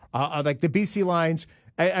nuts. Like the BC Lions,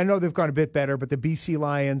 I know they've gone a bit better, but the BC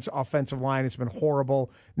Lions offensive line has been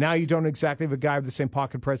horrible. Now you don't exactly have a guy with the same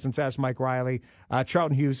pocket presence as Mike Riley.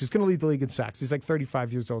 Charlton Hughes is going to lead the league in sacks. He's like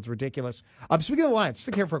 35 years old. It's ridiculous. Speaking of the Lions,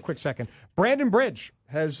 stick here for a quick second. Brandon Bridge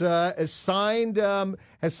has signed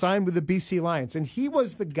with the BC Lions, and he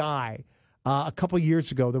was the guy a couple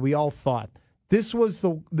years ago that we all thought this was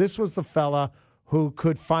the fella who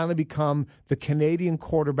could finally become the Canadian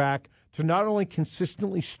quarterback to not only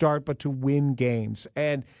consistently start, but to win games.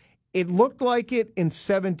 And it looked like it in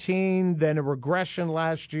 2017, then a regression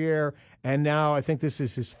last year, and now I think this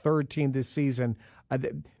is his 3rd team this season. At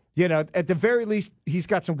the very least, he's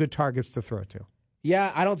got some good targets to throw to.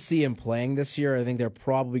 Yeah, I don't see him playing this year. I think they're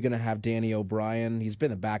probably going to have Danny O'Brien. He's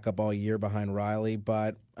been the backup all year behind Riley,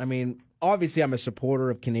 but, obviously I'm a supporter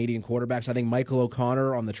of Canadian quarterbacks. I think Michael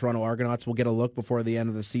O'Connor on the Toronto Argonauts will get a look before the end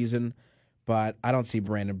of the season. But I don't see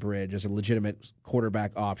Brandon Bridge as a legitimate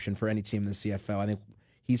quarterback option for any team in the CFL. I think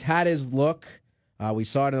he's had his look. We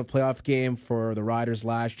saw it in a playoff game for the Riders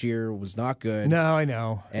last year. It was not good. No, I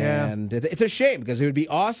know. And it's a shame because it would be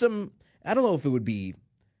awesome. I don't know if it would be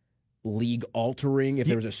league-altering if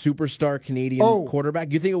there was a superstar Canadian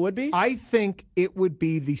quarterback. You think it would be? I think it would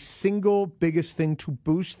be the single biggest thing to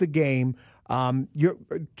boost the game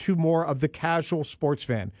to more of the casual sports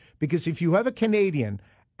fan. Because if you have a Canadian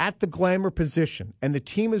at the glamour position and the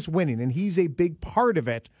team is winning and he's a big part of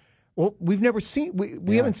it, well, we've never seen,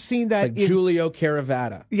 we haven't seen that. It's like Julio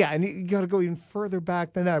Caravata. Yeah, and you got to go even further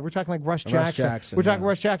back than that. We're talking like Russ Jackson. We're talking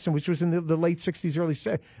Russ Jackson, which was in the late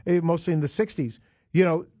 60s, mostly in the 60s.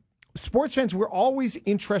 Sports fans, we're always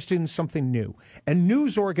interested in something new. And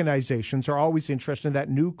news organizations are always interested in that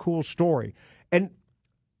new cool story. And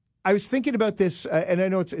I was thinking about this, and I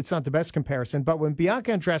know it's not the best comparison, but when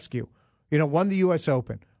Bianca Andreescu, won the U.S.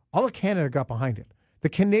 Open, all of Canada got behind it. The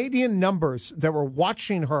Canadian numbers that were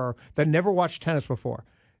watching her that never watched tennis before.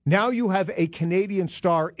 Now you have a Canadian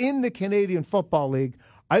star in the Canadian Football League.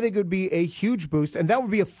 I think it would be a huge boost, and that would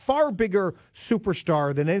be a far bigger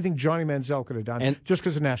superstar than anything Johnny Manziel could have done, just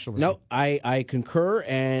because of nationalism. No, I concur,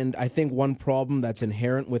 and I think one problem that's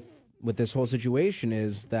inherent with this whole situation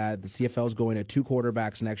is that the CFL is going to 2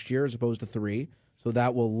 quarterbacks next year as opposed to 3, so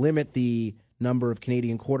that will limit the number of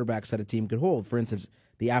Canadian quarterbacks that a team could hold. For instance,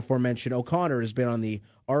 the aforementioned O'Connor has been on the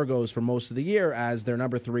Argos for most of the year as their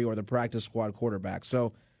number 3 or the practice squad quarterback.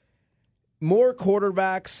 So more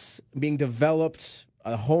quarterbacks being developed,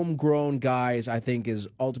 homegrown guys, I think is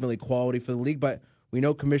ultimately quality for the league. But we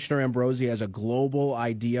know Commissioner Ambrosi has a global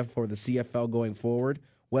idea for the CFL going forward.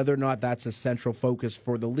 Whether or not that's a central focus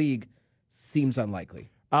for the league seems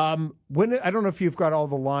unlikely. I don't know if you've got all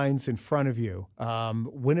the lines in front of you.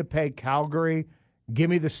 Winnipeg, Calgary, give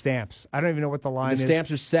me the Stamps. I don't even know what the line is. The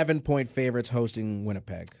Stamps are 7-point favorites hosting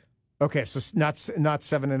Winnipeg. Okay, so not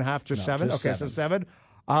 7.5, just 7? Just okay, 7. So 7.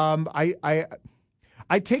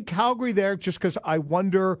 I take Calgary there just because I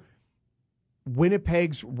wonder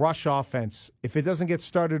Winnipeg's rush offense, if it doesn't get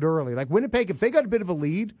started early, like Winnipeg, if they got a bit of a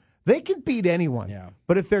lead, they can beat anyone. Yeah.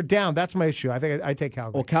 But if they're down, that's my issue. I think I take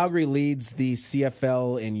Calgary. Well, Calgary leads the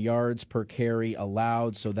CFL in yards per carry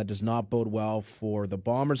allowed, so that does not bode well for the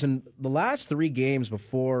Bombers. And the last 3 games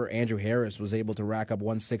before Andrew Harris was able to rack up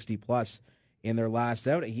 160 plus in their last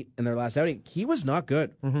outing, he was not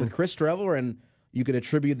good with Chris Streveler, and you could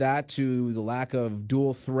attribute that to the lack of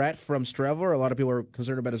dual threat from Streveler. A lot of people are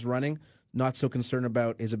concerned about his running, not so concerned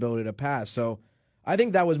about his ability to pass. So I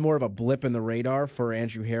think that was more of a blip in the radar for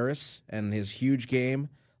Andrew Harris and his huge game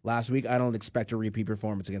last week. I don't expect a repeat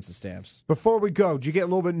performance against the Stamps. Before we go, do you get a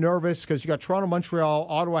little bit nervous because you got Toronto, Montreal,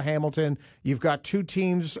 Ottawa, Hamilton? You've got 4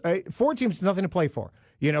 teams, nothing to play for.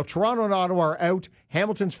 You know, Toronto and Ottawa are out.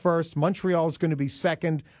 Hamilton's first. Montreal is going to be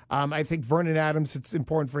second. I think Vernon Adams, it's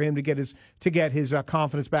important for him to get his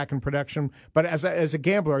confidence back in production. But as a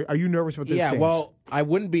gambler, are you nervous with this? Yeah, games? well, I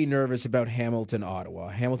wouldn't be nervous about Hamilton, Ottawa.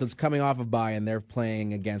 Hamilton's coming off a bye, and they're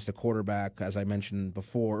playing against a quarterback, as I mentioned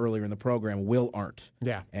before earlier in the program, Will Arndt.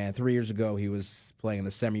 Yeah. And 3 years ago, he was playing in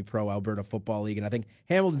the semi-pro Alberta Football League, and I think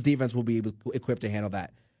Hamilton's defense will be equipped to handle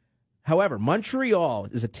that. However, Montreal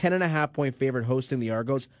is a 10.5-point favorite hosting the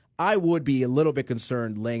Argos. I would be a little bit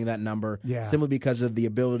concerned laying that number simply because of the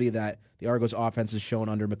ability that the Argos offense has shown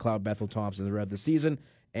under McLeod Bethel Thompson throughout the season,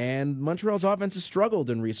 and Montreal's offense has struggled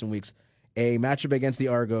in recent weeks. A matchup against the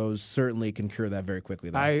Argos certainly can cure that very quickly,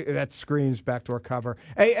 though. That screams backdoor cover.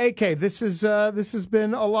 Hey, AK, this has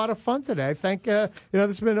been a lot of fun today. I think this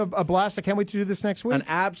has been a blast. I can't wait to do this next week. An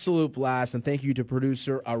absolute blast, and thank you to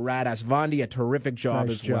producer Arad Asvandi. A terrific job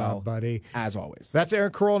nice as well, job, buddy. As always. That's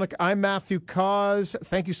Aaron Korolnik. I'm Matthew Cauz.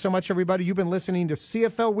 Thank you so much, everybody. You've been listening to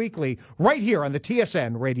CFL Weekly right here on the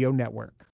TSN Radio Network.